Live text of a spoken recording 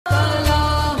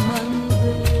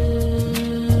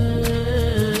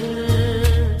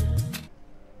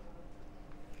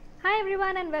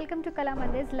welcome to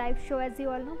Kalamandir's live show. As you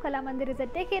all know, Kalamandir is a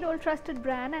decade-old trusted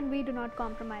brand and we do not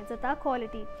compromise with our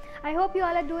quality. I hope you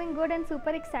all are doing good and super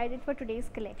excited for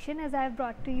today's collection as I have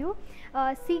brought to you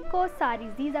Sico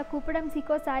Sarees. These are Kuppadam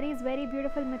Sico Sarees, very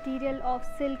beautiful material of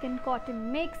silk and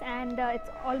cotton mix, and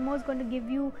it's almost going to give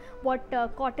you what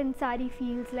cotton saree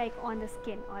feels like on the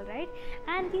skin, alright.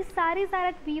 And these sarees are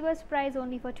at weaver's price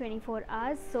only for 24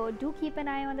 hours, so do keep an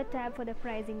eye on the tab for the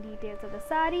pricing details of the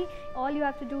saree. All you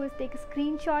have to do is take a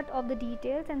screenshot of the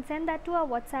details and send that to our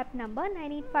WhatsApp number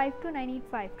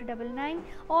 9852985299,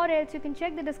 or else you can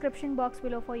check the description box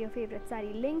below for your favorite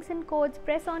saree links and codes.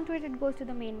 Press onto it, it goes to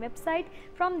the main website.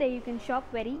 From there you can shop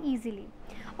very easily.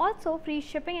 Also, free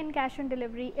shipping and cash on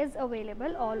delivery is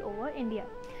available all over India.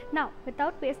 Now,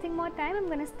 without wasting more time, I'm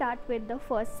going to start with the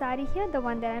first saree here, the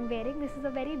one that I'm wearing. This is a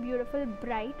very beautiful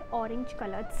bright orange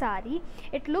colored saree.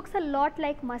 It looks a lot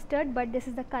like mustard, but this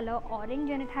is the color orange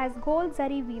and it has gold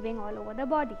zari weaving all over the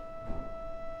body.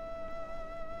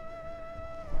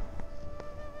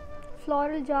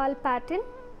 Floral jal pattern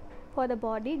for the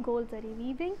body, gold zari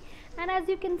weaving, and as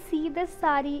you can see, this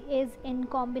saree is in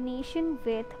combination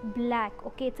with black.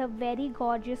 Okay, it's a very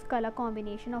gorgeous color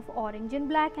combination of orange and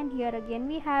black, and here again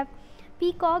we have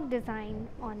peacock design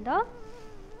on the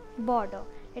border.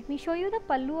 Let me show you the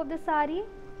pallu of the saree.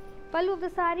 Pallu of the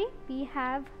saree, we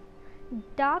have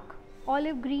dark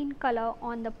olive green color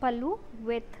on the pallu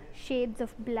with shades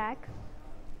of black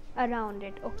around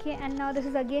it. Okay, and now this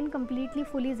is again completely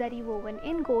fully zari woven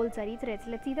in gold zari threads.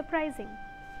 Let's see the pricing.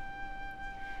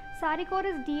 Saree code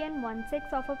is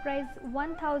DN16, offer price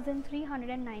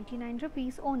 1399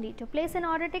 rupees only. To place an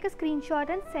order, take a screenshot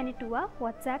and send it to our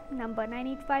WhatsApp number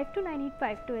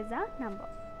 98529852 is our number.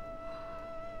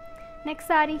 Next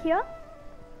saree here.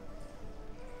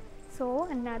 So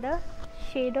another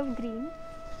shade of green,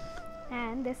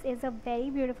 and this is a very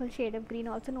beautiful shade of green,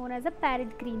 also known as a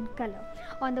parrot green color.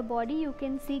 On the body you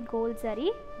can see gold zari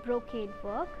brocade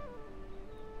work,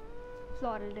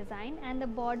 floral design, and the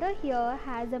border here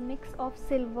has a mix of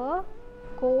silver,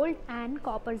 gold and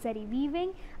copper zari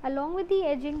weaving along with the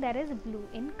edging that is blue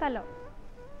in color.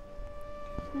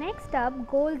 Next up,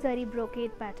 gold zari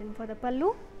brocade pattern for the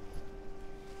pallu,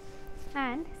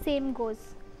 and same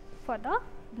goes for the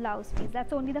blouse piece.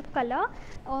 That's only the color.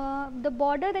 The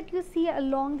border that you see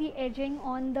along the edging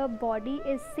on the body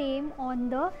is same on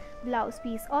the blouse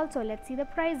piece also. Let's see the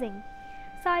pricing.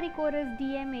 Saree code is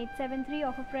DM873,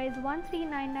 offer price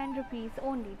 1399 rupees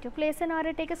only. To place an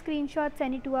order, take a screenshot,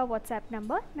 send it to our WhatsApp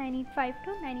number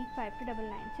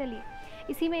 9852985299. चलिए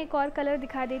इसी में एक और colour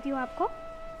दिखा देती हूँ आपको.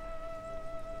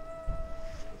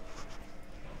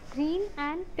 Green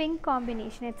and pink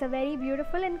combination. It's a very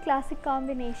beautiful and classic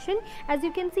combination. As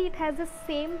you can see, it has the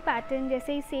same pattern.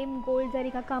 जैसे ही same gold जरी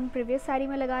का काम previous साड़ी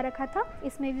में लगा रखा था,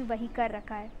 इसमें भी वही कर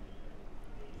रखा है.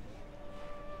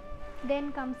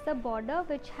 Then comes the border,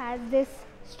 which has this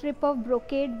strip of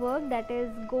brocade work that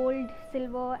is gold,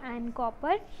 silver and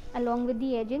copper along with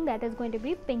the edging that is going to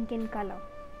be pink in color.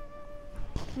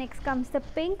 Next comes the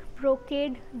pink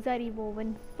brocade zari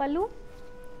woven pallu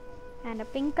and a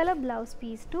pink color blouse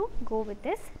piece to go with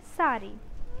this saree.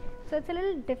 So it's a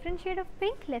little different shade of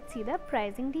pink. Let's see the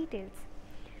pricing details.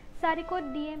 Saree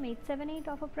code DM878,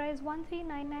 offer price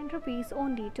 1399 rupees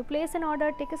only. To place an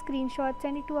order, take a screenshot,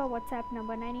 send it to our WhatsApp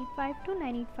number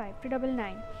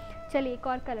 9852985299. चलिए एक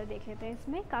और colour देख लेते हैं.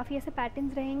 इसमें काफ़ी ऐसे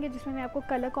patterns रहेंगे जिसमें मैं आपको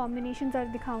कलर कॉम्बिनेशन और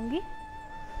दिखाऊंगी.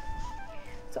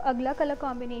 सो अगला कलर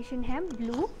कॉम्बिनेशन है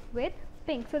blue with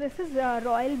pink. So this is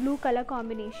royal blue colour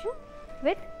combination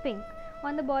with pink.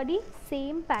 On the body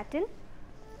same pattern,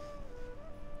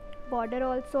 border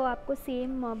also आपको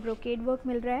same brocade work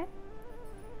मिल रहा है.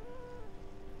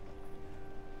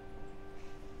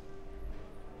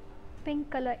 Pink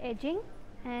color edging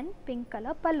and pink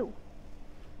color pallu.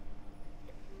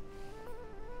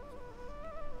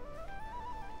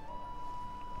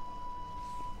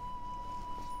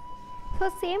 तो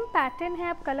same pattern है.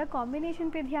 आप colour combination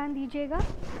पे ध्यान दीजिएगा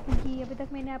क्योंकि अभी तक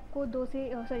मैंने आपको 3 से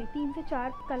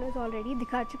 4 कलर्स ऑलरेडी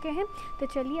दिखा चुके हैं. तो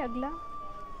चलिए अगला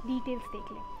डिटेल्स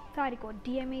देख लें. सारी code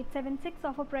DM876,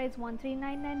 offer price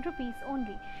 1399 rupees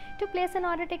only. To place N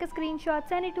order, take a screenshot,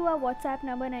 send it to our WhatsApp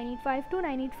number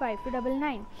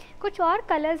 9852985299. कुछ और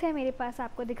कलर्स है मेरे पास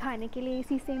आपको दिखाने के लिए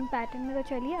इसी सेम पैटर्न में. तो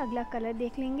चलिए अगला कलर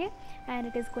देख लेंगे and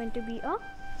it is going to be a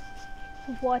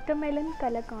watermelon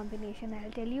color combination.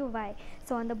 I'll tell you why.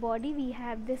 So on the body we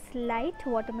have this light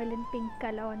watermelon pink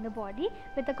color on the body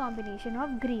with a combination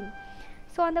of green.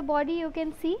 So on the body you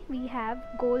can see we have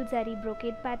gold zari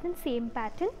brocade pattern, same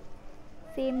pattern,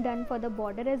 same done for the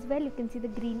border as well. You can see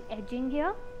the green edging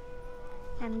here,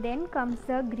 and then comes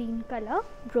the green color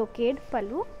brocade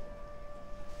pallu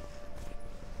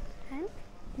and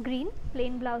green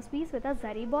plain blouse piece with a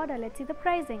zari border. Let's see the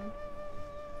pricing.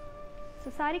 So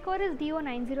saree code is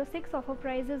DO906. Offer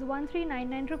price is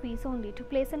 1399 rupees only. To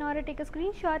place an order, take a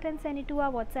screenshot and send it to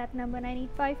our WhatsApp number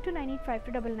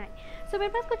 9852985299. So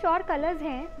मेरे पास कुछ और colours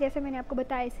हैं जैसे मैंने आपको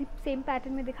बताया इसी same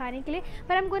pattern में दिखाने के लिए,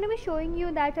 but I'm going to be showing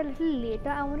you that a little later.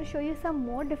 I want to show you some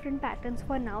more different patterns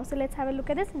for now. So let's have a look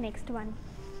at this next one.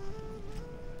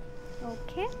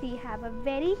 Okay, we have a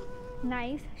very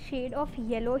nice shade of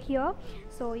yellow here.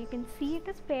 So you can see it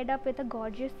is paired up with a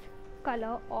gorgeous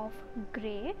color of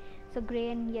grey. So grey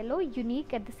and yellow,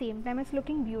 unique at the same time. It's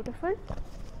looking beautiful.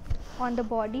 On the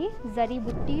body, zari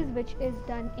buttis, which is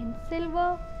done in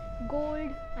silver,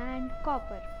 gold and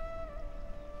copper.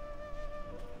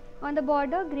 On the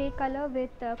border, grey color with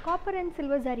copper and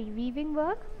silver zari weaving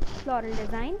work, floral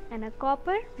design and a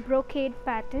copper brocade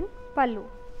pattern pallu.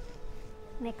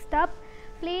 Next up,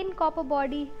 plain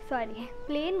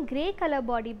grey color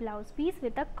body blouse piece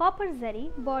with a copper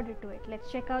zari border to it. Let's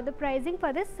check out the pricing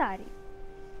for this saree.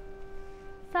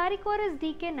 Saree code is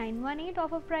DK918.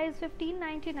 Offer price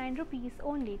 1599 rupees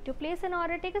only. To place an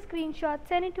order, take a screenshot,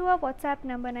 send it to our WhatsApp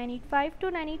number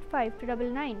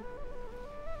 9852985299.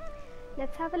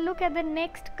 Let's have a look at the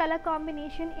next color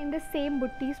combination in the same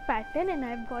buttis pattern, and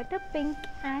I've got a pink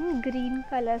and green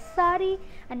color saree,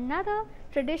 another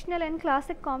traditional and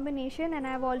classic combination, and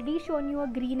I've already shown you a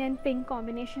green and pink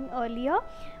combination earlier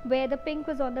where the pink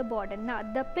was on the border. Now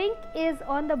the pink is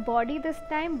on the body this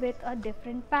time with a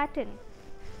different pattern.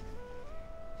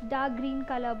 Dark green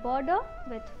color border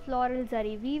with floral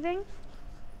zari weaving,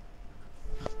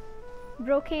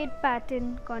 brocade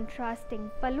pattern contrasting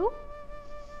pallu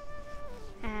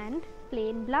and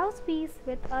plain blouse piece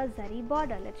with a zari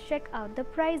border. Let's check out the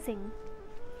pricing.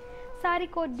 Saree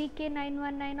code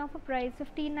DK919. Offer price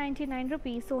 1599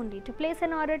 rupees only. To place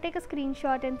an order, take a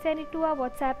screenshot and send it to our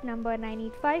WhatsApp number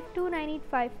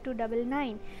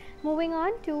 9852985299. Moving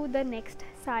on to the next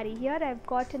saree. Here I've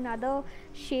got another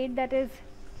shade that is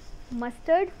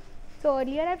mustard. So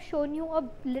earlier I've shown you a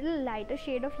little lighter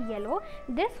shade of yellow.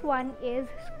 This one is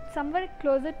somewhere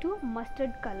closer to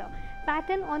mustard color.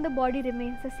 Pattern on the body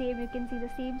remains the same. You can see the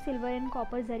same silver and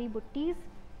copper zari buttis.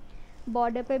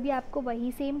 Border पे भी आपको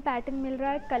वही same pattern मिल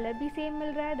रहा है, colour भी same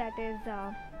मिल रहा है, that is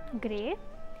grey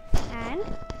and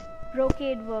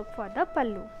brocade work for the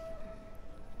pallu.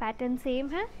 Pattern same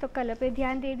है तो कलर पे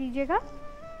ध्यान दे दीजिएगा.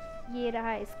 ये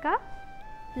रहा इसका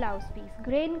blouse piece,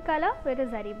 grey in colour with a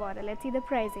zari border. Let's see the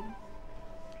pricing.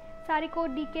 Saree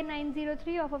code DK903.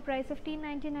 Offer price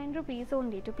 1599 rupees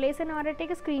only. To place an order,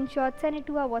 take a screenshot, send it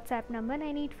to our WhatsApp number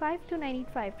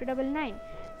 9852985299.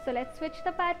 So let's switch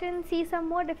the pattern, see some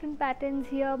more different patterns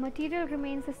here. Material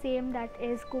remains the same, that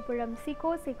is Kuppadam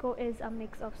Sico. Sico is a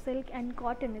mix of silk and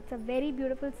cotton. It's a very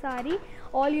beautiful saree.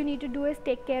 All you need to do is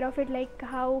take care of it like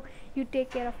how you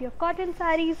take care of your cotton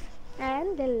sarees,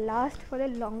 and they'll last for the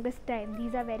longest time.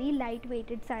 These are very light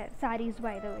weighted sarees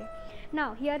by the way.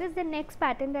 Now here is the next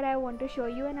pattern that I want to show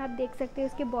you, and आप देख सकते हैं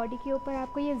इसके body के ऊपर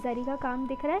आपको ये जरी का काम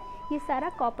दिख रहा है. ये सारा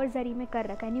कॉपर जरी में कर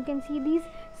रखा है, and you can see these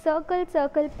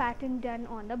circle pattern done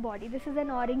on the body. This is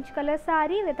an orange color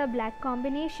saree with a black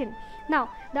combination. Now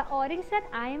the orange that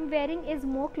I am wearing is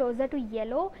more closer to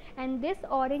yellow, and this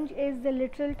orange is the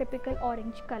literal typical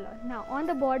orange color. Now on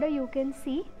the border you can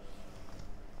see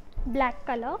black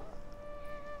color,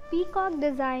 peacock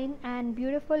design and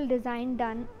beautiful design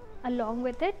done along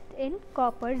with it in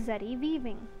copper zari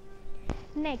weaving.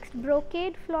 Next,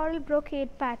 brocade, floral brocade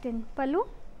pattern pallu,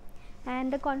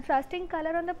 and the contrasting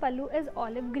color on the pallu is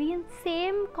olive green.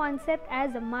 Same concept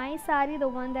as my saree, the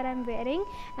one that I'm wearing,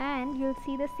 and you'll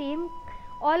see the same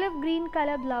olive green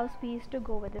color blouse piece to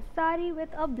go with the saree with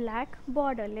a black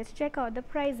border. Let's check out the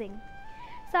pricing.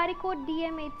 Saree code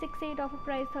DM868. Offer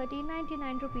price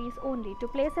 1399 rupees only. To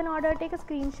place an order, take a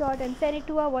screenshot and send it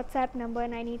to our WhatsApp number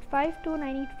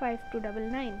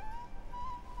 9852985299.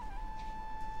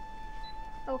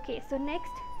 Okay, so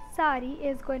next saree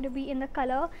is going to be in the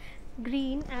color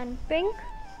green and pink,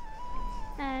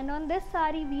 and on this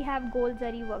saree we have gold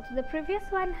zari work. So the previous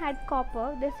one had copper,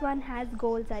 this one has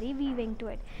gold zari weaving to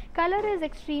it. Color is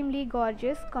extremely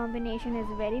gorgeous, combination is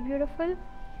very beautiful.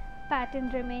 Pattern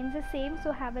remains the same,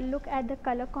 so have a look at the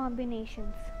color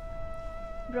combinations.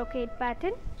 Brocade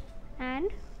pattern,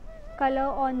 and color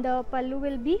on the pallu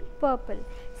will be purple.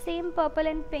 Same purple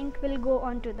and pink will go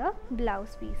onto the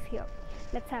blouse piece here.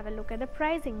 Let's have a look at the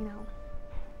pricing now.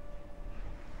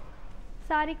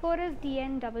 Saree code is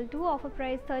DN22. Offer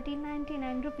price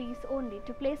 1399 rupees only.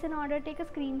 To place an order, take a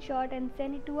screenshot and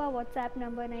send it to our WhatsApp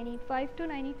number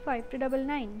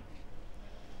 9852985299.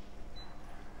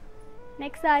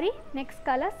 Next saree, next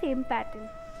color, same pattern.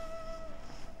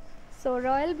 So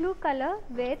royal blue color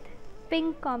with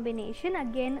pink combination,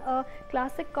 again a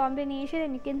classic combination,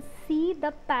 and you can see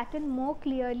the pattern more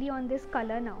clearly on this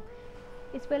color now.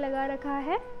 इस पे लगा रखा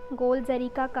है गोल जरी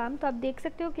का काम, तो आप देख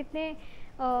सकते हो कितने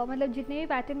मतलब जितने भी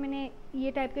पैटर्न मैंने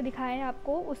ये टाइप के दिखाए हैं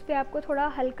आपको, उस पर आपको थोड़ा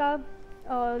हल्का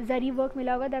जरी वर्क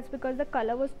मिला होगा. That's because the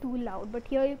colour was to loud, but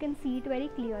here you can see it very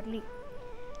clearly.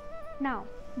 Now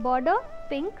border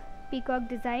pink, peacock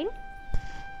design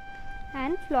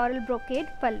and floral brocade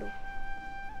pallu.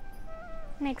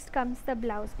 Next comes the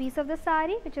blouse piece of the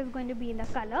saree, which is going to be in the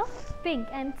color pink,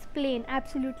 and it's plain,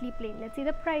 absolutely plain. Let's see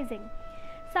the pricing.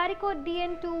 Saree code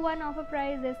DN21, offer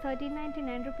price is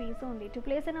 1399 rupees only. To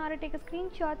place an order, take a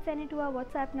screenshot, send it to our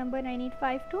WhatsApp number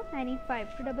 9852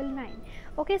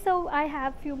 985 Okay, so I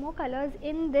have few more colors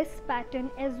in this pattern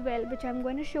as well, which I'm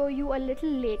going to show you a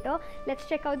little later. Let's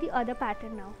check out the other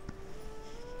pattern now.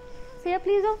 So yeah,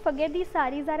 please don't forget these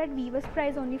sarees are at weaver's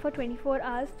price only for 24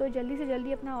 hours. तो जल्दी से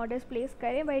जल्दी अपना orders place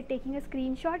करें by taking a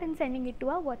screenshot and sending it to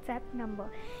our WhatsApp number.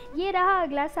 ये रहा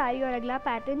अगला साड़ी और अगला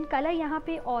पैटर्न. कलर यहाँ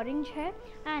पे ऑरेंज है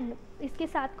एंड इसके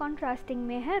साथ कॉन्ट्रास्टिंग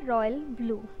में है रॉयल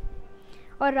ब्लू,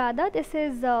 और rather this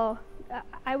is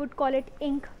I would call it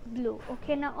ink blue.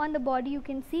 Okay, now on the body you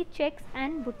can see checks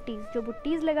and butties. जो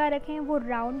butties लगा रखे हैं वो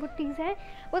round butties हैं,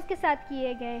 उसके साथ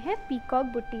किए गए हैं peacock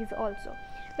butties also.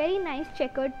 Very nice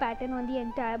checkered pattern on the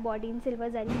entire body in silver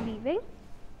zari weaving.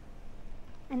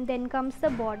 And then comes the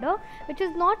border, which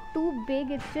is not too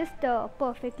big, it's just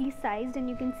perfectly sized, and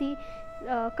you can see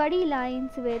kadi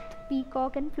lines with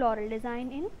peacock and floral design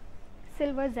in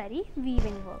silver zari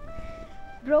weaving work.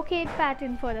 Brocade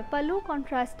pattern for the pallu,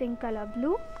 contrasting color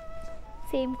blue.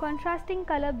 Same contrasting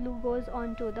color blue goes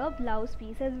on to the blouse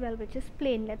piece as well, which is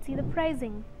plain. Let's see the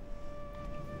pricing.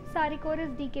 Saree code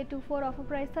is DK24, offer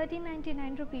price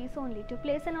 1399 rupees only. To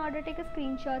place an order, take a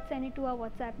screenshot, send it to our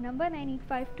WhatsApp number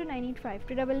 9852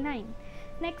 985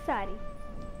 Next saree.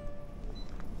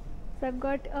 So I've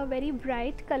got a very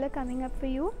bright color coming up for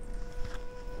you.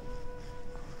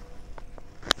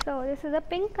 So this is a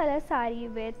pink color saree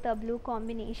with a blue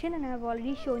combination, and I have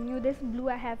already shown you this blue.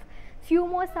 I have few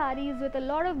more sarees with a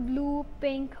lot of blue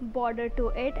pink border to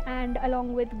it, and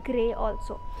along with grey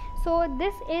also. So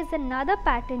this is another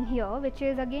pattern here, which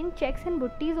is again checks and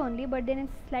butties only, but then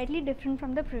it's slightly different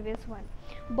from the previous one.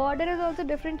 Border is also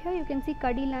different here. You can see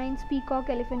kadi lines, peacock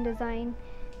elephant design,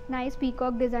 nice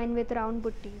peacock design with round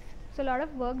butties. So a lot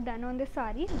of work done on this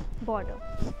saree border.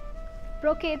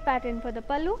 Brocade pattern for the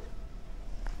pallu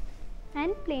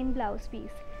and plain blouse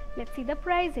piece. Let's see the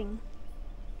pricing.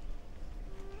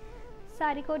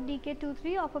 Saree code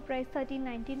DK23, offer price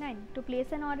 1399. To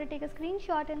place an order, take a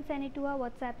screenshot and send it to our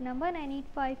WhatsApp number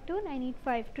 9852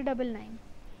 985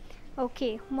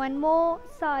 Okay, one more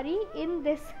saree in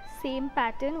this same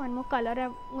pattern, one more color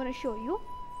I'm going to show you.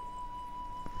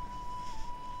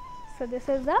 So this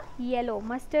is a yellow,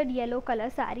 mustard yellow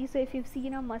color saree. So if you've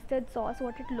seen a mustard sauce,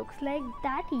 what it looks like,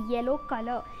 that yellow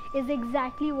color is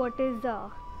exactly what is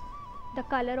the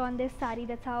color on this saree.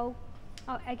 That's how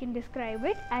I can describe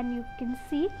it. And you can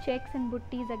see checks and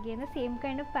butties, again the same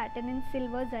kind of pattern in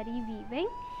silver zari weaving,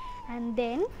 and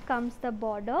then comes the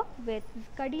border with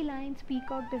kadi lines,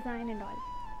 peacock design and all.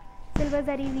 Silver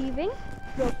zari weaving,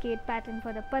 brocade pattern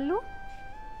for the pallu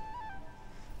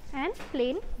and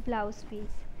plain blouse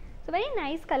piece. So very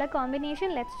nice color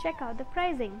combination. Let's check out the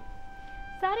pricing.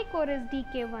 Saree code is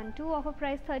DK12, offer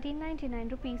price 1399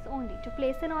 rupees only. To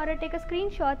place an order, take a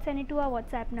screenshot, send it to our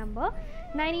WhatsApp number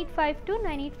 9852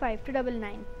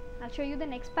 985 I'll show you the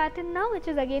next pattern now, which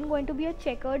is again going to be a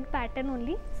checkered pattern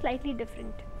only, slightly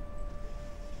different.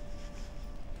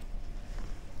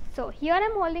 So here I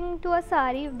am holding to a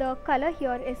saree. The color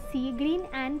here is sea green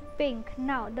and pink.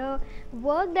 Now the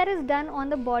work that is done on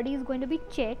the body is going to be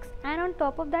checks, and on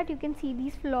top of that you can see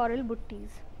these floral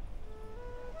butties.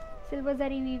 Silver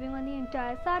zari weaving on the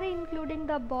entire saree, including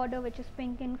the border, which is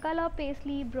pink in color,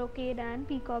 paisley, brocade and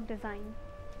peacock design.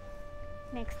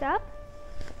 Next up,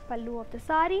 pallu of the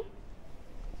saree,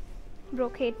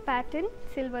 brocade pattern,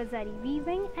 silver zari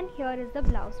weaving, and here is the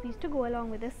blouse piece to go along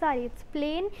with the saree. It's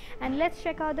plain, and let's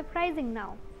check out the pricing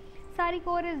now. Saree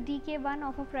code is DK1,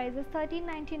 offer price is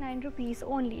 1399 rupees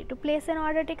only. To place an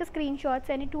order, take a screenshot,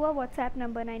 send it to our WhatsApp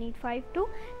number 9852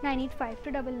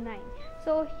 985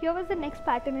 So here was the next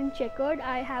pattern in checkered.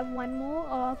 I have one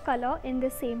more color in the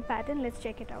same pattern. Let's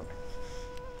check it out.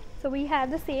 So we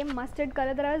have the same mustard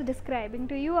color that I was describing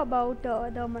to you about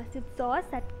the mustard sauce.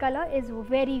 That color is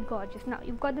very gorgeous. Now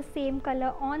you've got the same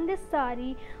color on this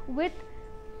saree with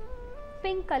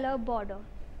pink color border.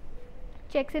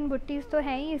 Checks and butties तो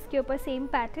हैं ही इसके ऊपर, same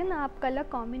pattern. आप color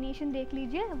combination देख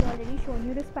लीजिए. I've already shown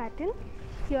you this pattern.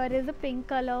 Here is a pink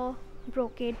color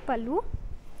brocade pallu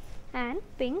and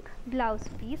pink blouse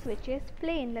piece which is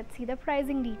plain. Let's see the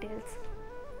pricing details.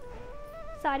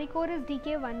 Saree code is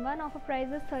DK11. Offer price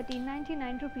is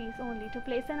 1399 rupees only. To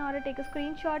place an order, take a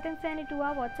screenshot and send it to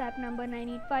our WhatsApp number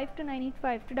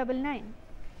 9852985299.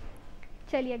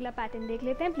 चलिए अगला pattern देख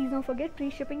लेते हैं. Please don't forget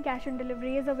free shipping, cash on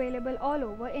delivery is available all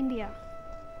over India.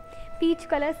 Peach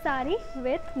color saree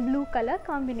with blue color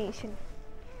combination.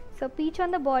 So peach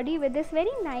on the body with this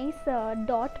very nice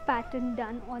dot pattern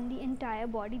done on the entire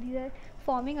body. These are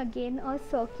forming again a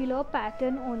circular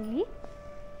pattern only,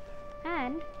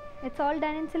 and it's all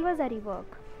done in silver zari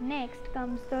work. Next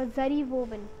comes the zari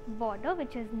woven border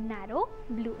which is narrow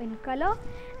blue in color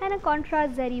and a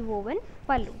contrast zari woven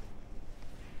pallu.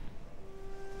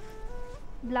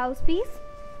 Blouse piece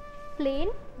plain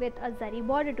with a zari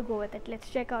border to go with it. Let's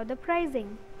check out the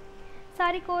pricing.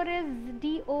 Saree code is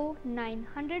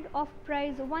DO900. Off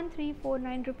price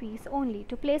 1349 rupees only.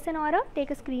 To place an order,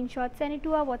 take a screenshot, send it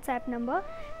to our WhatsApp number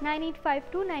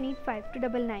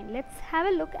 9852985299. Let's have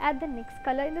a look at the next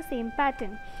color in the same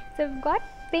pattern. So we've got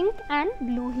pink and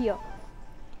blue here.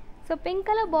 So pink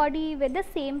color body with the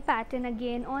same pattern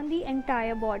again on the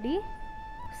entire body.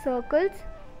 Circles.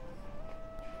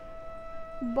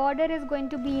 Border is going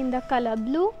to be in the color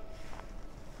blue.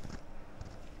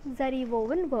 Zari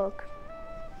woven work.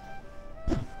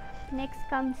 Next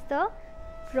comes the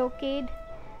brocade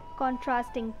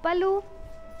contrasting pallu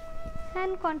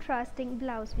and contrasting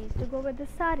blouse piece to go with the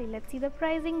saree. Let's see the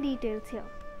pricing details here.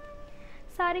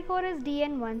 Saree code is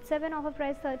DN17. Offer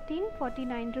price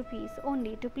 1349 rupees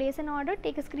only. To place an order,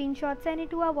 take a screenshot, send it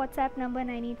to our WhatsApp number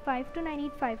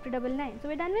 9852985299. So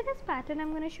we're done with this pattern.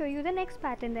 I'm going to show you the next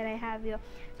pattern that I have here.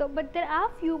 So but there are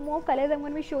few more colors. I'm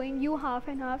going to be showing you half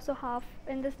and half, so half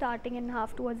in the starting and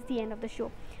half towards the end of the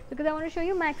show, because I want to show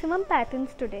you maximum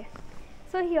patterns today.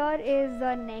 So here is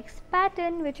the next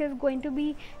pattern which is going to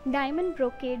be diamond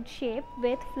brocade shape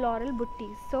with floral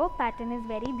buttis. So pattern is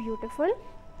very beautiful.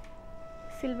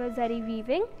 Silver zari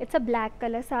weaving. It's a black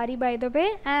color saree by the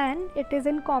way, and it is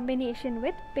in combination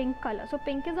with pink color. So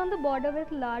pink is on the border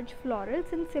with large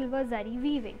florals in silver zari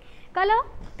weaving. Color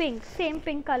pink. Same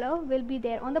pink color will be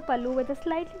there on the pallu with a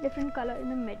slightly different color in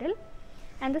the middle,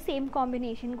 and the same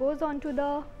combination goes on to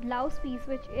the blouse piece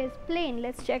which is plain.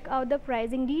 Let's check out the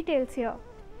pricing details here.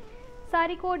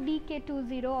 Saree code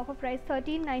DK20. Offer price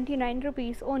 1399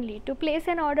 rupees only. To place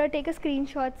an order, take a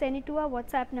screenshot, send it to our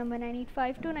WhatsApp number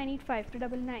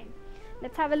 9852985299.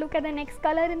 Let's have a look at the next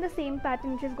color in the same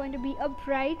pattern, which is going to be a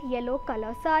bright yellow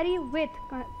color saree with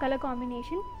color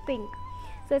combination pink.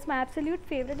 So it's my absolute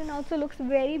favorite and also looks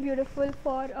very beautiful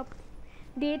for a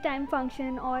daytime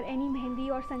function or any mehendi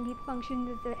or sangeet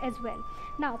function as well.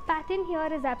 Now pattern here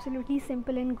is absolutely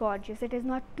simple and gorgeous. It is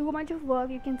not too much of work.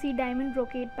 You can see diamond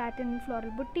brocade pattern,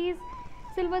 floral buttis,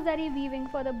 silver zari weaving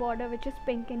for the border which is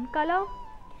pink in color,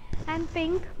 and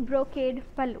pink brocade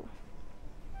pallu.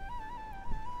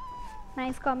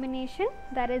 Nice combination,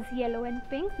 that is yellow and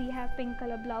pink. We have pink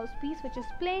color blouse piece which is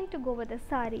plain to go with the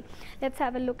saree. Let's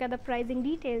have a look at the pricing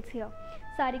details here.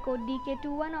 Saree code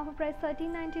DK21. Offer price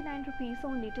 1399 rupees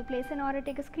only. To place an order,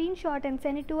 take a screenshot and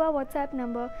send it to our WhatsApp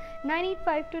number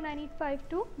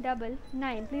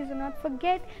 9852985299. Please do not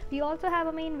forget, we also have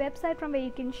a main website from where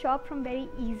you can shop from very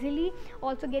easily,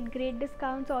 also get great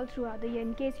discounts all throughout the year.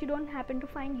 In case you don't happen to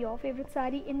find your favorite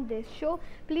saree in this show,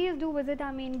 please do visit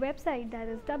our main website, that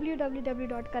is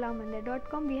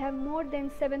www.kalamandir.com. we have more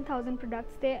than 7,000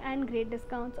 products there and great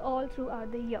discounts all throughout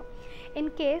the year. In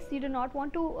case you do not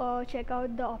want to check out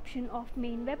the option of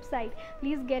main website,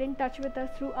 please get in touch with us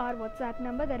through our WhatsApp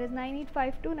number, that is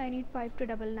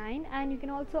 9852985299, and you can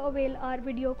also avail our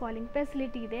video calling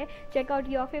facility there. Check out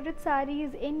your favorite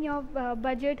sarees in your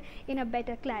budget in a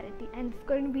better clarity, and it's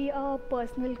going to be a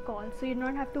personal call, so you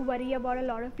don't have to worry about a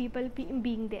lot of people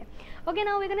being there. Okay,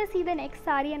 now we're going to see the next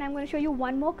saree, and I'm going to show you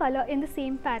one more color in the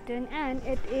same pattern, and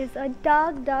it is a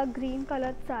dark green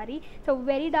colored saree. So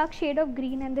very dark shade of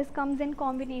green, and this comes in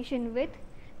combination with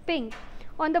pink.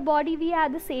 On the body we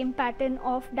have the same pattern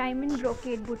of diamond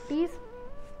brocade buttis,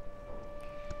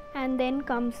 and then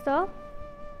comes the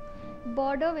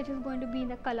border which is going to be in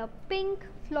the color pink,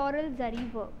 floral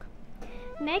zari work.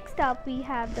 Next up we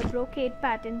have the brocade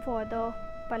pattern for the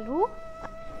pallu,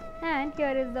 and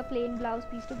here is the plain blouse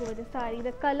piece to go with the saree.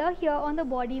 The color here on the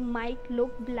body might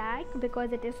look black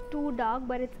because it is too dark,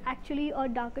 but it's actually a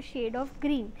darker shade of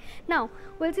green. Now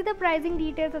we'll see the pricing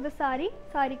details of the saree.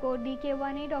 Saree code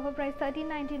DK18. Offer price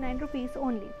 1399 rupees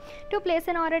only. To place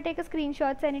an order, take a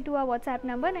screenshot, send it to our WhatsApp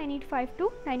number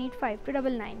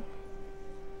 9852985299.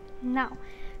 Now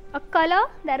a color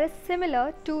that is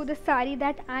similar to the saree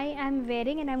that I am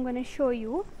wearing, and I'm going to show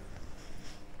you.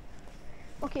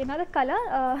 okay, now the color,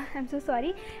 I'm so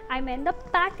sorry, I meant the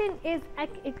pattern is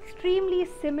extremely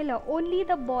similar, only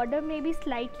the border may be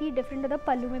slightly different or the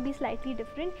pallu may be slightly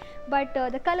different, but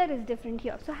the color is different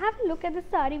here. So have a look at the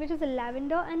sari, which is a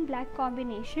lavender and black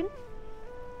combination,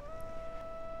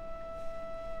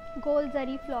 gold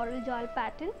zari floral jal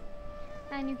pattern,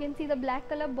 and you can see the black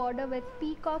color border with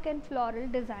peacock and floral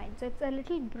design. So it's a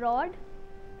little broad.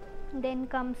 Then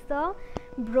comes the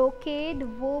brocade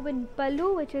woven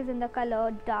pallu, which is in the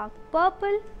color dark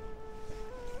purple,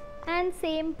 and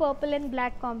same purple and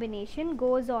black combination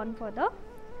goes on for the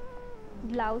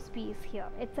blouse piece here.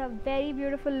 It's a very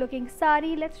beautiful looking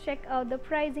sari. Let's check out the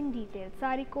pricing details.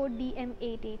 Sari code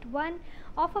DM881.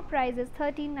 Offer price is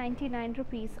 1399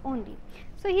 rupees only.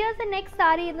 So here's the next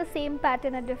sari in the same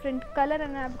pattern, a different color,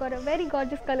 and I've got a very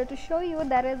gorgeous color to show you.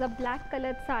 That is a black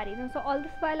colored sari. So all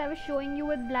this while I was showing you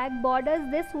with black borders,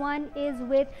 this one is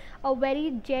with a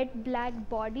very jet black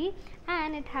body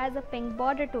and it has a pink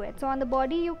border to it. So on the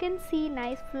body you can see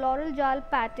nice floral jal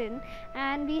pattern,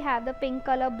 and we have the pink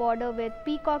color border with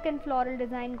peacock and floral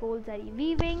design, gold zari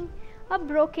weaving, a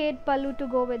brocade pallu to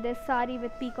go with this sari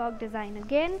with peacock design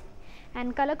again,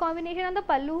 and color combination on the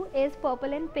pallu is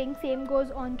purple and pink. Same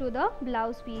goes on to the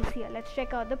blouse piece here. Let's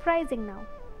check out the pricing now.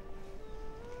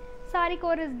 Sari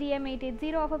code is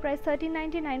DM880. Offer price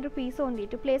 1399 rupees only.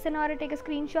 To place an order, take a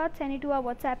screenshot, send it to our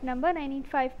WhatsApp number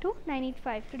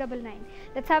 9852985299.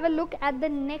 Let's have a look at the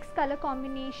next color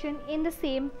combination in the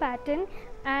same pattern,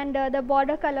 and the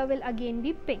border color will again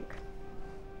be pink.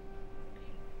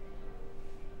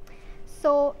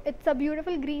 So it's a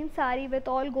beautiful green sari with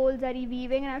all gold zari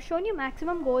weaving, and I've shown you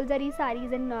maximum gold zari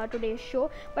saris in today's show,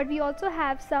 but we also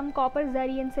have some copper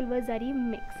zari and silver zari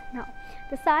mix. Now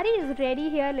the sari is ready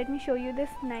here. Let me show you this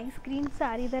nice green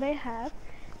sari that I have.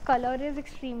 Color is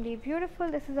extremely beautiful.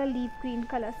 This is a leaf green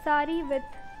color sari with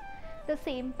the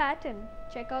same pattern.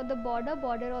 Check out the border.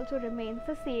 Border also remains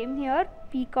the same here.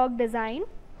 Peacock design.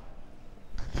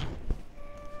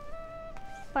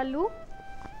 Pallu,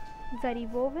 zari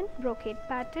woven brocade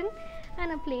pattern,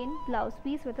 and a plain blouse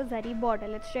piece with a zari border.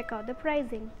 Let's check out the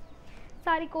pricing.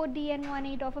 Sari code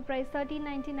DN18. Offer price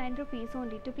 1399 rupees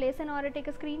only. To place an order, take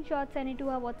a screenshot, send it to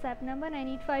our WhatsApp number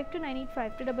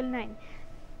 9852985299.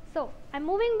 So I'm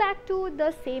moving back to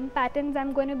the same patterns.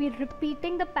 I'm going to be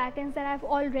repeating the patterns that I've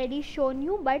already shown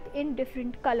you, but in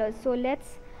different colors. So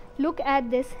let's look at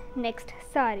this next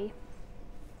sari.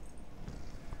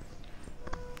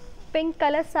 Pink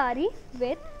color sari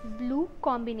with blue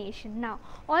combination. Now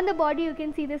on the body you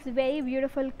can see this very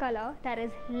beautiful color, that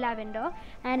is lavender,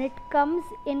 and it comes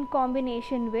in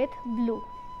combination with blue.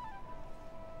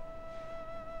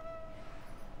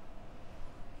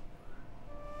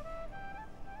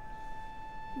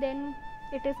 Then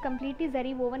it is completely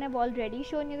zari woven. I've already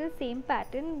shown you the same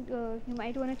pattern. You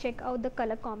might want to check out the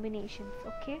color combinations.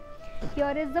 Okay,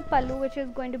 here is the pallu, which is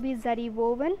going to be zari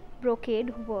woven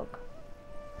brocade work.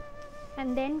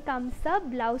 And then comes the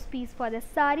blouse piece for the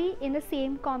sari in the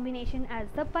same combination as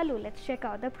the pallu. Let's check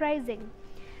out the pricing.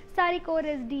 Sari code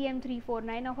is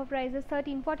DM349. Offer price is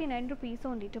 1349 rupees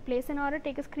only. To place an order,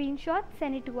 take a screenshot,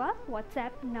 send it to our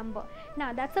WhatsApp number.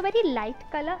 Now that's a very light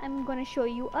color. I'm going to show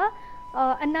you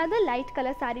another light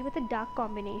color sari with a dark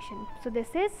combination. So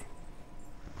this is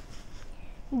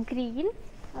green,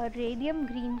 a radium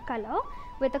green color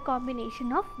with a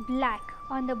combination of black.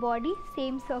 On the body,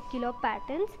 same circular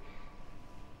patterns,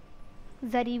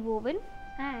 zari woven,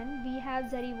 and we have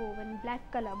zari woven black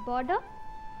color border,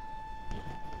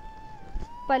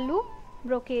 pallu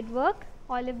brocade work,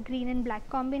 olive green and black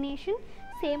combination.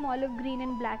 Same olive green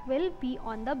and black will be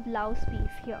on the blouse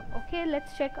piece here. Okay,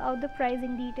 let's check out the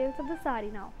pricing details of the sari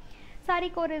now. Sari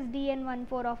code is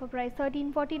DN14. Offer price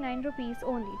 1349 rupees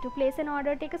only. To place an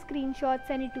order, take a screenshot,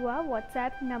 send it to our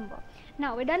WhatsApp number.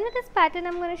 Now we're done with this pattern.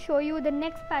 I'm going to show you the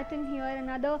next pattern here,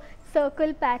 another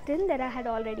circle pattern that I had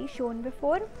already shown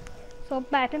before. So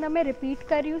pattern अब मैं repeat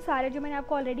कर रही हूँ सारे जो मैंने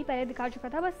आपको already पहले दिखा चुका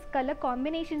था, बस कलर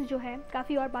कॉम्बिनेशन जो है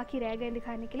काफ़ी और बाकी रह गए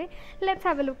दिखाने के लिए. Let's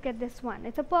have a look at this one.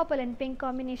 It's a purple and pink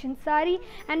combination sari,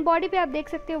 and body पे आप देख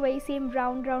सकते हो वही same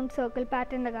round round circle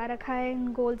pattern लगा रखा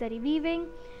है. Gold zari weaving,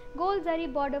 gold zari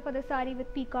border for the sari with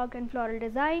peacock and floral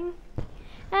design,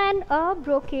 and a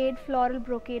brocade, floral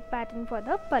brocade pattern for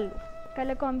the pallu.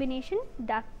 Color combination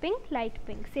dark pink, light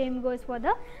pink. Same goes for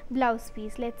the blouse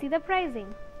piece. Let's see the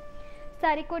pricing.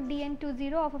 Sari code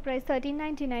DN20. Offer price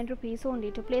 1399 rupees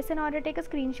only. To place an order, take a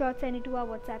screenshot, send it to our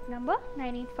WhatsApp number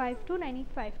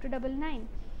 9852985299.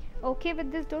 Okay,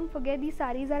 with this don't forget these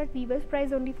sarees are at weaver's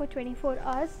price only for 24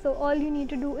 hours. So all you need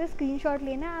to do is screenshot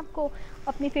लेना है आपको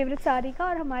अपनी favourite sari का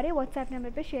और हमारे WhatsApp number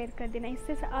पे share कर देना.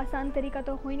 इससे आसान तरीका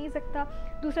तो हो ही नहीं सकता.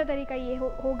 दूसरा तरीका ये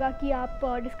होगा कि आप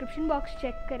डिस्क्रिप्शन बॉक्स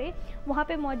चेक करें, वहाँ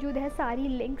पे मौजूद है सारी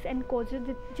लिंक्स एंड कोड्स.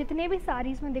 जितने भी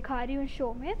साड़ीज़ मैं दिखा रही हूँ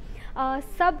शो में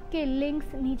सब के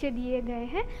लिंक्स नीचे दिए गए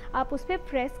हैं. आप उस पर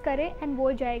प्रेस करें एंड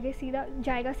वो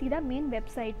जाएगा सीधा मेन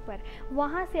वेबसाइट पर.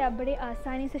 वहाँ से आप बड़े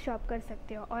आसानी से शॉप कर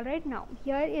सकते हो. Alright, now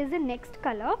here is the next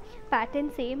colour. Pattern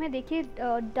same है, देखिए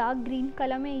डार्क ग्रीन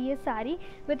कलर में ये sari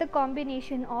with a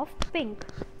combination of pink.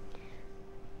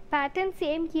 Pattern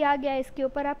same किया गया इसके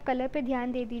ऊपर. आप कलर पे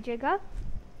ध्यान दे दीजिएगा.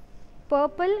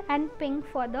 Purple and pink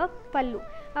for the पल्लू.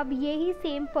 अब यही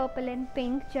सेम पर्पल एंड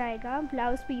पिंक जाएगा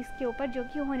ब्लाउज पीस के ऊपर जो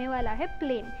कि होने वाला है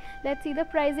plane. Let's see the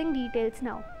pricing details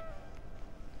now.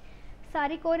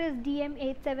 Saree code is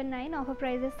DM879. Offer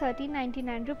price is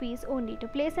 1399 rupees only. To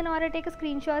place an order, take a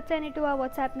screenshot, send it to our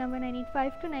WhatsApp number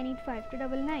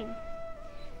 9852985299.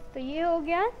 तो ये हो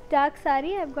गया dark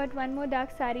sari. I've got one more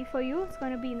dark saree for you. It's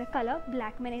going to be in the color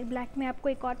black. मैंने black में आपको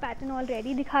एक और pattern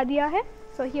already दिखा दिया है.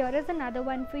 So here is another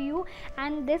one for you,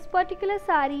 and this particular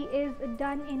saree is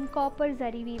done in copper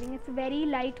zari weaving. It's very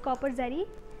light copper zari.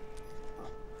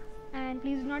 And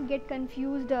please do not get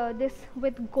confused this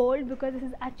with gold, because this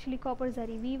is actually copper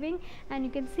zari weaving, and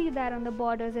you can see that on the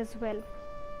borders as well.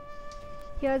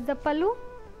 Here's the pallu,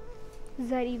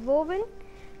 zari woven,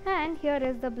 and here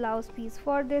is the blouse piece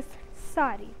for this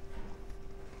sari.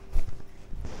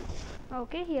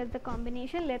 Okay, here's the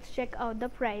combination. Let's check out the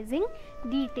pricing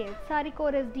details. Sari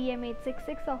code is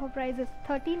DM866. Offer price is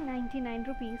 1399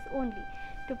 rupees only.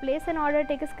 To place an order,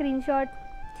 take a screenshot,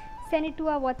 send it to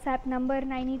our WhatsApp number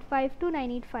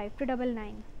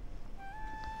 9852985299.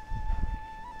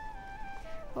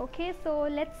 Okay, so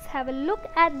let's have a look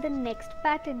at the next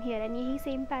pattern here. And यही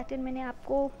same pattern मैंने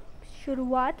आपको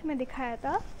शुरुआत में दिखाया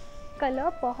था. Colour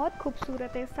बहुत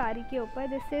खूबसूरत है साड़ी के ऊपर.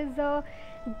 This is a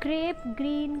grep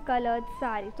green coloured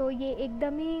sari. तो ये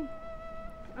एकदम ही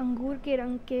अंगूर के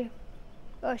रंग के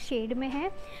शेड में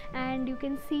है. And you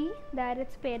can see that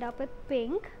it's paid up with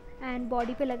pink, and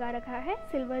body पे लगा रखा है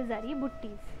silver zari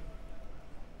buttis.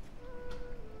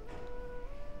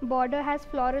 Border has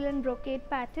floral and brocade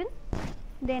pattern.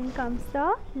 Then comes the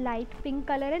light pink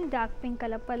colour and dark pink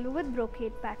colour pallu with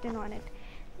brocade pattern on it.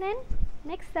 Then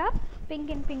next up, pink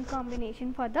and pink combination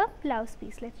for the blouse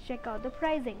piece. Let's check out the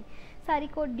pricing. Saree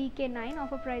code DK9.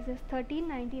 Offer price is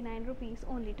 1399 rupees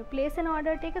only. To place an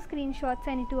order, take a screenshot,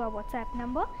 send it to our WhatsApp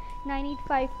number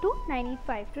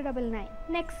 9852985299.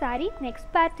 Next saree, next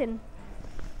pattern.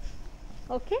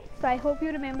 Okay, so I hope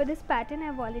you remember this pattern. I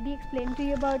have already explained to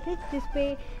you about it. जिस पे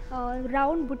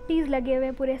round butties लगे हुए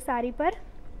हैं पूरे साड़ी पर.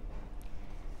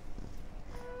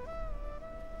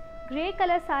 Grey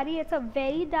color saree. It's a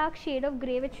very dark shade of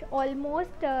grey, which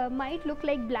almost might look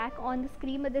like black on the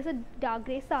screen, but this is a dark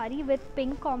grey saree with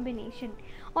pink combination.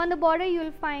 On the border you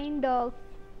will find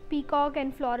peacock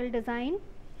and floral design.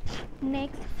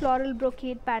 Next, floral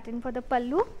brocade pattern for the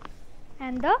pallu,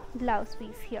 and the blouse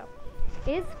piece here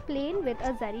is plain with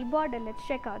a zari border.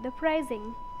 Let's check out the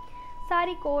pricing.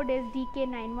 Saree code is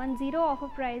DK910. Offer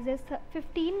price is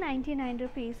 1599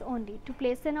 rupees only. To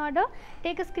place an order,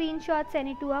 take a screenshot,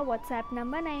 send it to our WhatsApp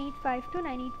number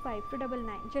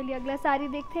 9852985299. चलिए अगला साड़ी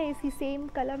देखते हैं. इसी same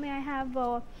colour में I have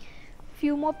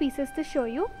few more pieces to show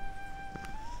you.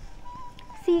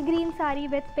 Sea green saree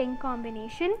with pink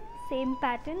combination. Same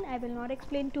pattern. I will not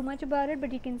explain too much about it,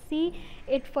 but you can see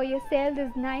it for yourself.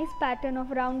 This nice pattern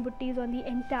of round butties on the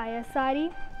entire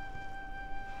saree.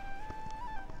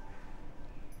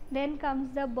 Then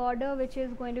comes the border, which is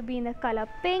going to be in the color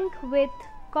pink with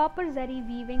copper zari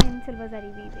weaving and silver zari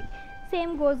weaving.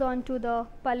 Same goes on to the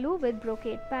pallu with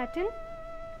brocade pattern,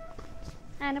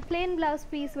 and a plain blouse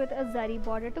piece with a zari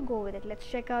border to go with it.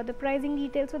 Let's check out the pricing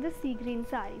details for the sea green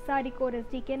saree. Saree code is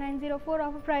DK904.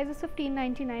 Offer price is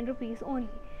 1599 rupees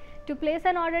only. To place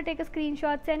an order, take a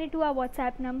screenshot, send it to our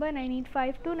WhatsApp number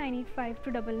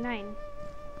 9852985299.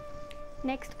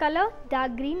 Next color,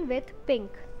 dark green with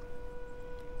pink.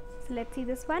 So let's see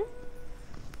this one.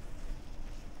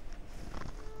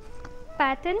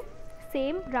 Pattern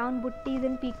same round buttis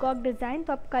in peacock design.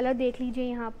 तो आप colour देख लीजिए,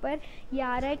 यहाँ पर ये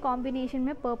आ रहा है combination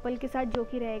में पर्पल के साथ, जो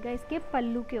कि रहेगा इसके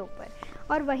पल्लू के ऊपर,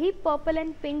 और वही पर्पल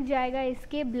एंड पिंक जाएगा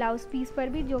इसके ब्लाउज पीस पर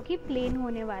भी, जो कि प्लेन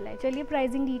होने वाला है. चलिए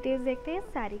प्राइसिंग डिटेल्स देखते हैं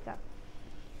साड़ी का.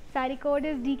 Saree code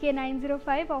is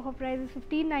DK905. Offer price is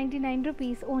 1599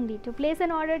 rupees only. To place an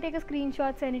order, take a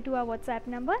screenshot, send it to our WhatsApp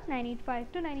number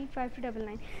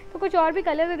 9852985299. तो कुछ और भी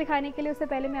कलर्स है दिखाने के लिए, उससे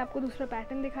पहले मैं आपको दूसरा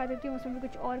पैटर्न दिखा देती हूँ. उसमें भी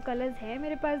कुछ और कलर्स हैं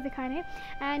मेरे पास दिखाने.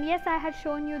 And yes, I had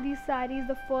shown you these sarees.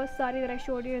 The first saree that I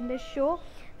showed you in this show,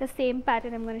 the same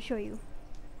pattern I'm going to show you.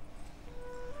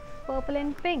 Purple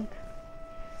and pink.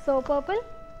 So purple,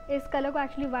 इस colour को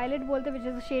actually violet बोलते हैं, which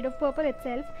is the shade of purple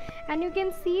itself. And you can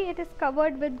see it is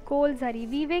covered with gold zari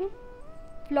weaving,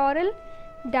 floral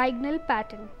diagonal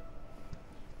pattern,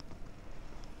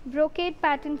 brocade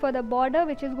pattern for the border,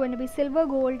 which is going to be silver,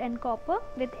 gold and copper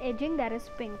with edging that is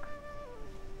pink.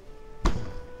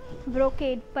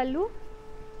 Brocade pallu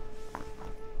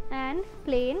and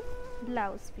plain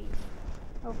blouse piece.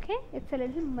 Okay, it's a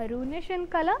little maroonish in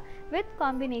color with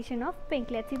combination of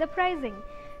pink. Let's see the pricing.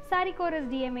 Saree code is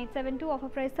DM872. Offer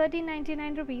price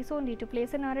 1399 rupees only. To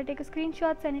place an order, take a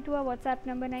screenshot, send it to our WhatsApp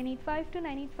number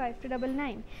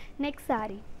 9852985299. Next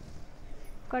saree.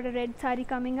 Got a red saree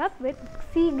coming up with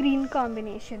sea green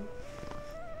combination.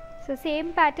 So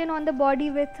same pattern on the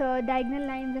body with diagonal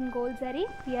lines and gold zari.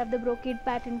 We have the brocade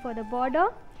pattern for the border.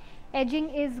 Edging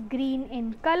is green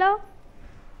in color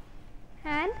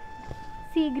and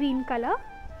sea green color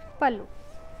pallu.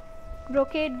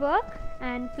 Brocade work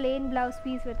and plain blouse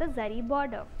piece with a zari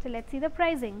border. So let's see the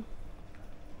pricing.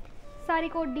 Saree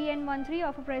code DN13.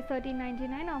 Offer price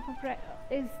 1399. Offer price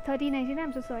is 1399.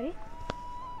 I'm so sorry.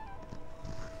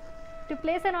 To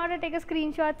place an order, take a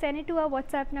screenshot, send it to our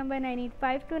WhatsApp number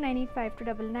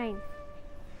 9852985299.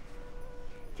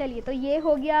 चलिए, तो ये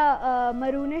हो गया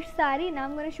maroonish saree. Now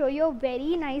I'm going to show you a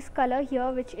very nice color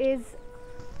here, which is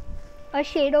a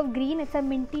shade of green. It's a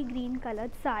minty green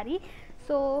colored saree.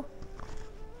 So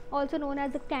also known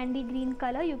as a candy green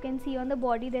color. You can see on the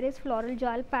body there is floral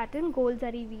jal pattern, gold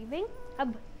zari weaving.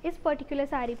 अब इस particular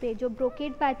sari पे जो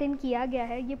brocade pattern किया गया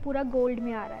है, ये पूरा gold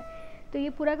में आ रहा है. तो ये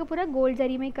पूरा का पूरा गोल्ड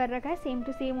जरी में कर रखा है. Same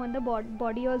to same on the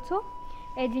body also.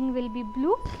 Ageing will be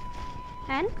blue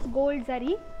and gold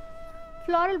zari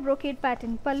floral brocade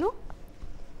pattern pallu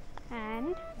and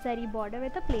zari border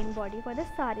with a plain body for the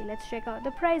saree. Let's check out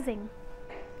the pricing.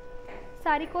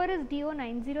 Saree code is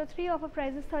DO903. Offer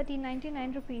price is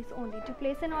 1399 rupees only. To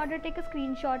place an order, take a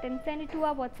screenshot and send it to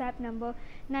our WhatsApp number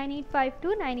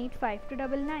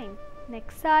 9852985299.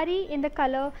 Next saree in the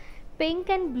color pink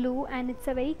and blue, and it's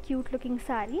a very cute looking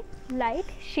saree. Light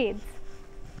shades.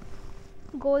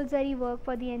 Gold zari work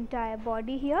for the entire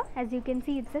body here. As you can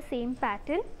see, it's the same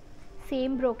pattern.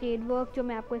 Same brocade work जो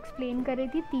मैं आपको explain कर रही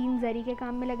थी, 3 जरी के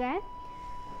काम में लगा है.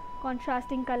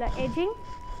 Contrasting colour ageing,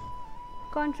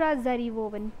 contrast zari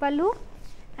woven pallu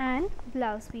and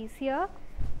blouse piece here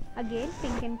again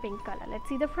pink and pink colour. Let's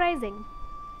see the pricing.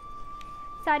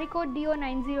 Saree code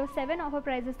DO907. Offer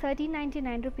price is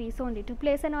 1399 rupees only. To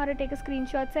place an order, take a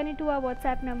screenshot, send it to our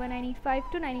WhatsApp number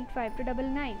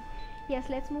 9852985299. Yes,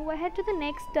 let's move ahead to the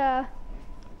next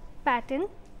pattern.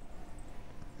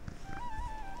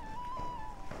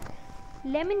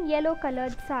 Lemon yellow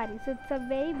colored saree. So it's a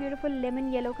very beautiful lemon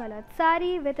yellow colored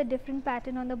saree with a different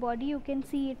pattern on the body. You can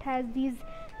see it has these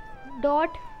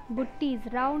dot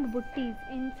buttis, round buttis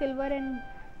in silver and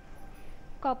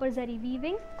copper zari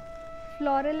weaving.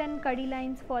 Floral and kadi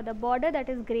lines for the border, that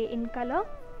is grey in color.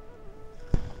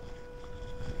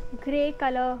 Grey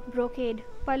color brocade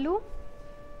pallu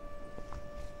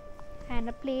and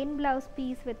a plain blouse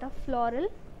piece with a floral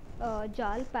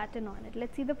jal pattern on it.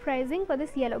 Let's see the pricing for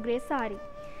this yellow grey saree.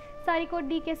 Saree code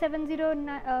DK70.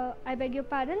 I beg your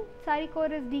pardon. Saree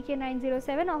code is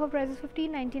DK907. Offer price is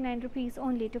 1599 rupees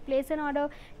only. To place an order,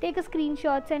 take a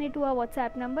screenshot, send it to our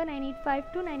WhatsApp number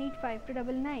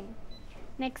 9852985299.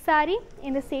 Next saree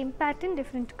in the same pattern,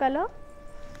 different color,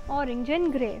 orange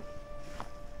and grey.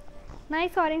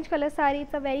 Nice orange color saree.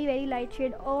 It's a very light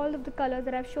shade. All of the colors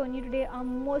that I've shown you today are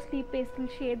mostly pastel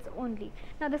shades only.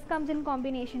 Now this comes in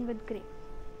combination with grey.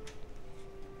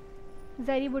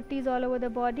 Zari buttis all over the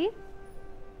body.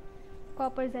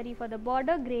 Copper zari for the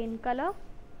border, grey in color.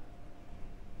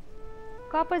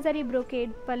 Copper zari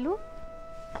brocade pallu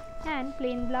and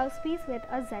plain blouse piece with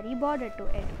a zari border to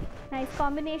it. Nice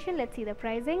combination. Let's see the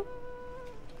pricing.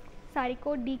 Saree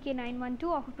code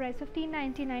DK912. Offer price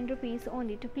 1599 rupees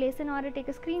only. To place an order, take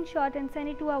a screenshot and send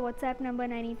it to our WhatsApp number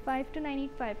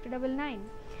 9852985299.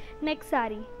 Next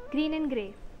saree, green and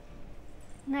grey.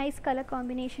 Nice color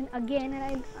combination again, and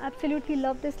I absolutely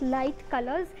love this light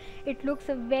colors. It looks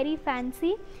very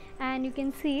fancy, and you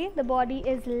can see the body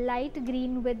is light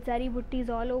green with zari buttis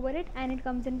all over it, and it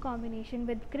comes in combination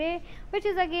with grey, which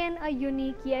is again a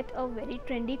unique yet a very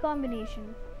trendy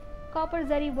combination. Copper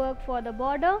zari work for the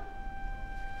border,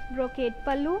 brocade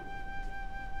pallu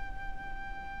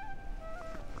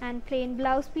and plain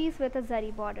blouse piece with a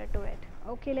zari border to it.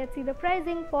 Okay, let's see the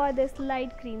pricing for this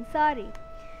light green sari.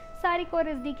 Sari code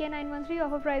is DK913,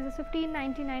 offer price is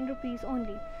 1599 rupees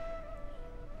only.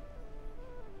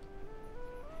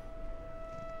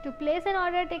 To place an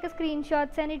order, take a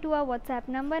screenshot, send it to our WhatsApp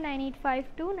number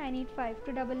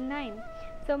 9852985299.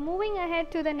 So moving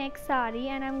ahead to the next sari,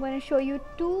 and I'm going to show you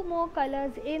two more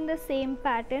colors in the same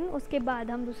pattern. उसके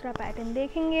बाद हम दूसरा pattern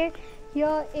देखेंगे.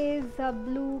 Here is a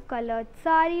blue colored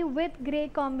sari with grey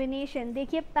combination.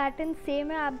 देखिए pattern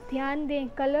same है, आप ध्यान दें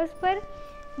colors पर.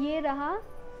 ये रहा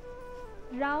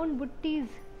round butties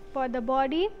for the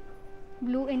body,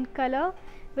 blue in color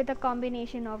with a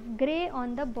combination of grey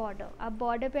on the border. अब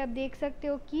border पे आप देख सकते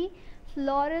हो कि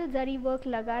floral zari work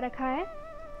लगा रखा है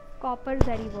copper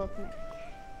zari work में.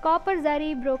 Copper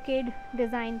zari brocade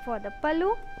design for the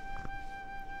pallu,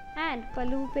 and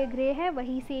pallu पे grey है,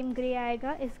 वही same grey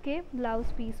आएगा इसके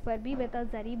blouse piece पर भी with a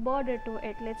zari border to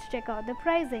it. Let's check out the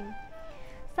pricing.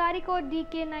 Sari code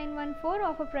DK914,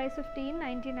 offer price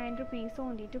 1599 rupees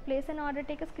only. To place an order,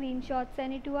 take a screenshot,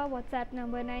 send it to our WhatsApp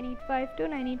number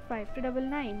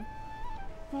 9852985299.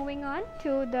 Moving on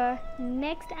to the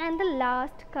next and the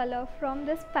last color from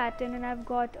this pattern, and I've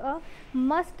got a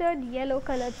mustard yellow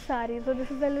colored sari. So this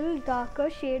is a little darker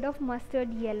shade of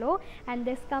mustard yellow, and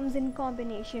this comes in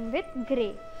combination with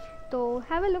grey. So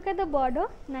have a look at the border,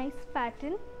 nice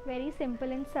pattern, very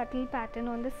simple and subtle pattern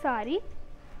on the sari.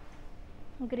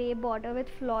 Grey border with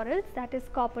florals, that is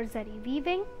copper zari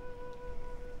weaving.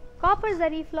 Copper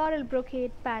zari floral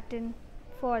brocade pattern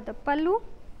for the pallu,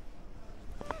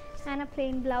 and a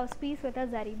plain blouse piece with a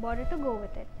zari border to go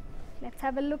with it. Let's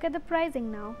have a look at the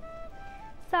pricing now.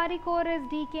 Sari code is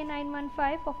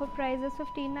DK915, offer price is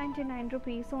 1599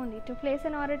 rupees only. To place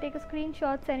an order, take a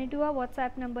screenshot, send it to our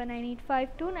WhatsApp number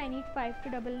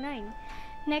 9852985299.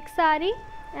 Next sari,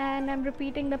 and I'm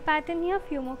repeating the pattern here,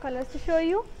 few more colors to show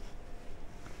you.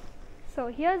 So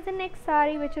here's the next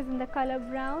sari, which is in the color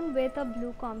brown with a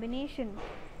blue combination.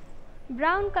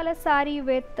 Brown color sari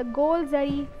with the gold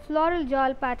zari floral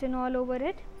jal pattern all over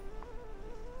it.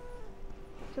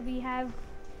 So we have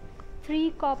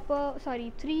three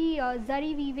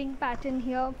zari weaving pattern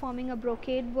here, forming a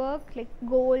brocade work like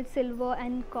gold, silver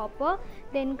and copper.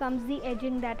 Then comes the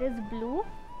edging, that is blue,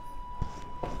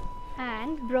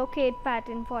 and brocade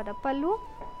pattern for the pallu.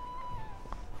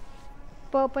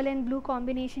 Purple and blue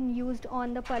combination used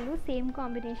on the pallu, same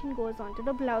combination goes on to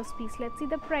the blouse piece. Let's see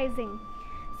the pricing.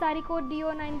 Sari code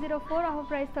DO904, offer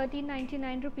price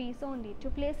 1399 rupees only. To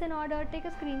place an order, take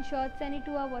a screenshot, send it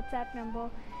to our WhatsApp number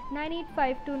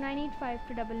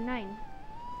 9852985299.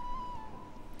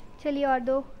 चलिए और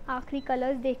दो आखिरी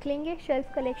colours देख लेंगे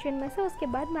shelf collection में से, उसके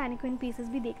बाद मैनिक्विन पीसेस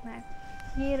भी देखना है.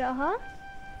 ये रहा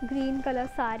green colour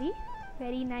sari,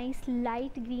 very nice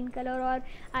light green color, or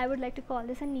I would like to call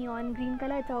this a neon green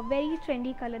color. It's a very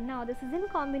trendy color now. This is in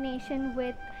combination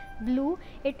with blue.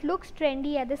 It looks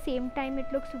trendy, at the same time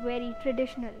it looks very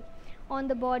traditional. On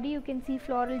the body you can see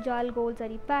floral jal gold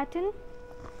zari pattern,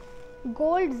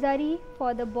 gold zari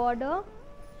for the border.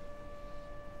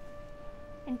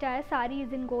 Entire sari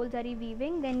is in gold zari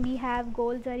weaving. Then we have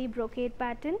gold zari brocade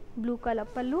pattern, blue color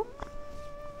pallu,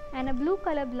 and a blue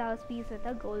color blouse piece with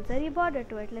a gold zari border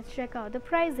to it. Let's check out the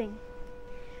pricing.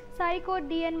 Sari code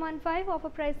DN15, offer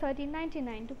price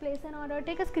 1399. To place an order,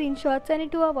 take a screenshot, send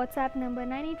it to our WhatsApp number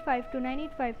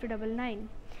 9852985299.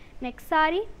 Next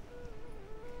sari,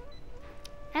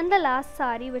 and the last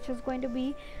sari, which is going to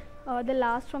be the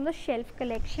last from the shelf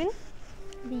collection.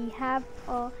 We have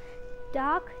a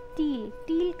dark teal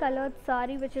colored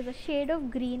sari, which is a shade of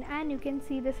green, and you can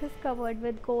see this is covered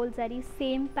with gold zari,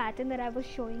 same pattern that I was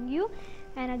showing you,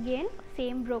 and again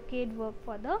same brocade work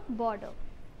for the border.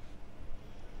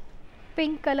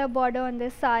 Pink color border on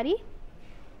this sari,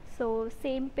 so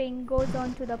same pink goes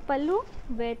on to the pallu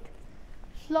with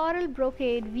floral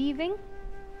brocade weaving,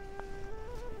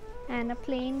 and a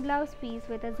plain blouse piece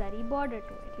with a zari border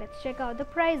to it. Let's check out the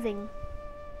pricing.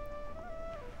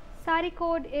 Sari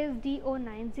code is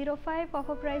DO905,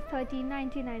 offer price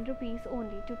 1399 rupees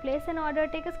only. To place an order,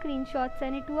 take a screenshot,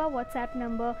 send it to our WhatsApp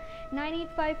number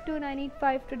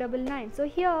 9852985299. So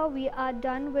here we are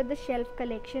done with the shelf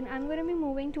collection. I'm going to be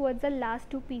moving towards the last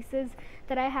two pieces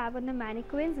that I have on the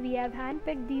mannequins. We have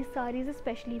handpicked these saris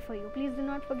especially for you. Please do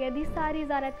not forget, these saris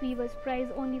are at weaver's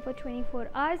price only for 24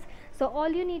 hours. So all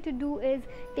you need to do is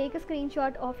take a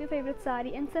screenshot of your favorite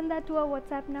sari and send that to our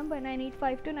WhatsApp number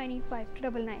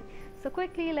 9852985299. So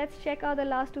quickly let's check out the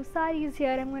last two saris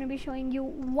here. I'm going to be showing you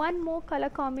one more color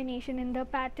combination in the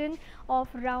pattern of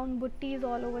round butties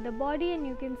all over the body, and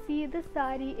you can see the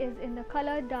sari is in the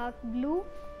color dark blue.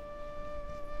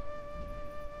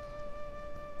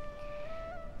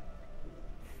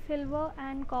 silver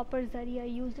and copper zari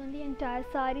are used on the entire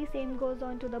sari. Same goes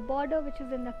on to the border, which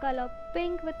is in the color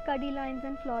pink with kadi lines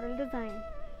and floral design.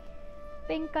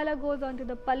 Pink color goes on to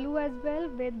the pallu as well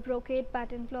with brocade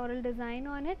pattern floral design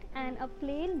on it, and a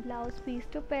plain blouse piece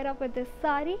to pair up with this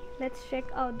sari. Let's check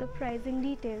out the pricing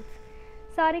details.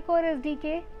 Sari code is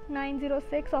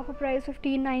DK906, offer price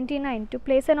 1599. To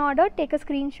place an order, take a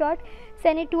screenshot,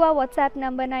 send it to our WhatsApp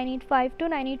number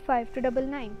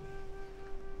 9852985299.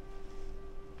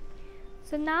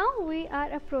 So now we are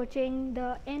approaching the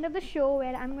end of the show,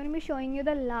 where I'm going to be showing you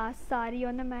the last sari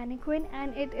on the mannequin, and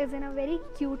it is in a very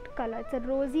cute color. It's a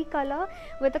rosy color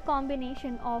with a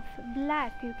combination of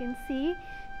black. You can see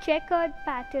checkered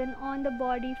pattern on the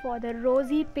body for the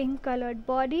rosy pink colored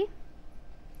body,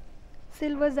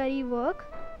 silver zari work,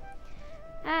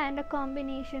 and a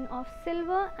combination of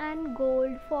silver and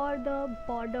gold for the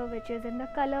border, which is in the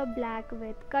color black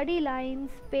with kadi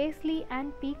lines, paisley and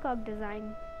peacock design.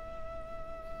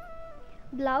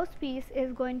 Blouse piece is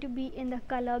going to be in the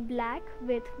color black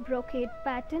with brocade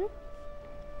pattern,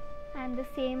 and the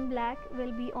same black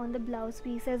will be on the blouse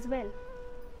piece as well.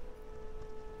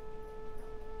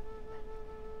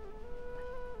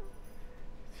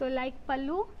 So like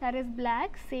pallu, that is black,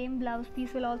 same blouse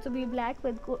piece will also be black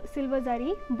with silver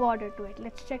zari border to it.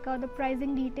 Let's check out the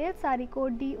pricing details. Sari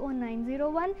code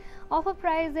DO901, offer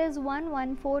price is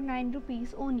 1149 rupees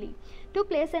only. To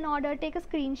place an order, take a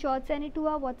screenshot, send it to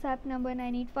our WhatsApp number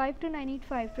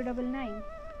 9852985299.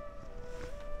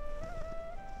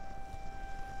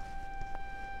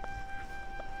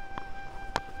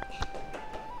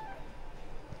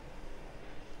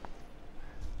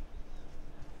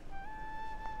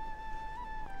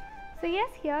 So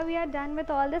yes, here we are done with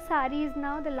all the sarees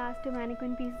now. The last two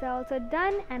mannequin pieces are also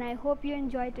done, and I hope you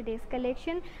enjoyed today's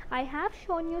collection. I have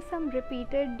shown you some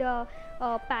repeated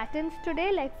patterns today,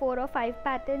 like 4 or 5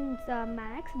 patterns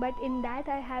max, but in that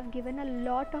I have given a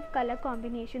lot of color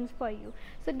combinations for you.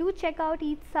 So do check out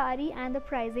each saree and the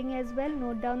pricing as well.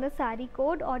 Note down the saree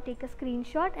code or take a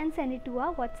screenshot and send it to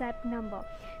our WhatsApp number.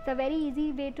 It's a very easy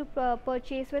way to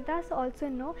purchase with us. Also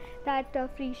know that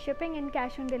free shipping and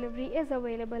cash on delivery is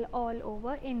available all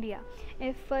over India.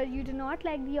 If you do not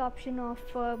like the option of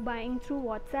buying through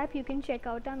WhatsApp, you can check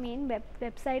out our main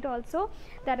website also,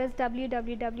 that is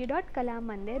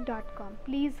www.kalamandir.com.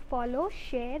 Please follow,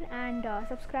 share and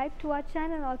subscribe to our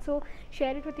channel. Also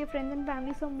share it with your friends and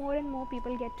family, so more and more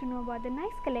people get to know about the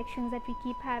nice collections that we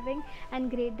keep having and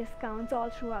great discounts all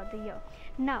throughout the year.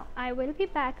 Now I will be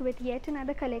back with yet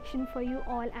another collection for you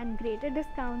all and greater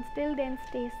discounts. Till then,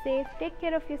 stay safe, take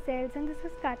care of yourselves, and this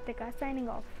is Kartika signing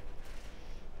off.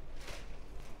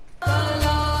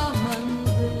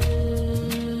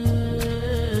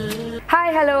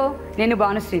 Hi hello, నేను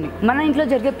భానుశ్రీని. మన ఇంట్లో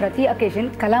జరిగే ప్రతి occasion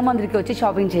కళామందిర్కి వచ్చి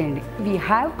shopping చేయండి. We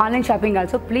have online shopping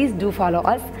also. Please do follow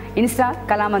us Insta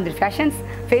Kalamandir fashions,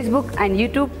 Facebook and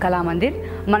YouTube Kalamandir.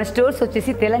 మన stores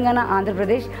వచ్చేసి Telangana,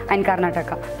 Andhra Pradesh and Karnataka.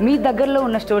 మీ దగ్గరలో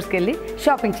ఉన్న స్టోర్స్కి వెళ్ళి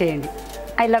షాపింగ్ చేయండి.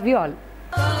 I love you all.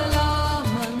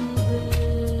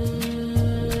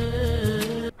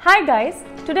 Hi guys,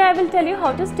 today I will tell you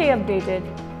how to stay updated.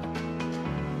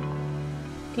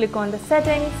 Click on the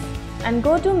settings and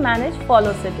go to manage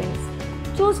follow settings.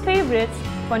 Choose favorites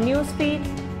for newsfeed,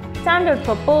 standard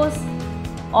for posts,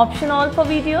 option all for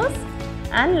videos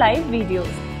and live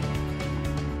videos.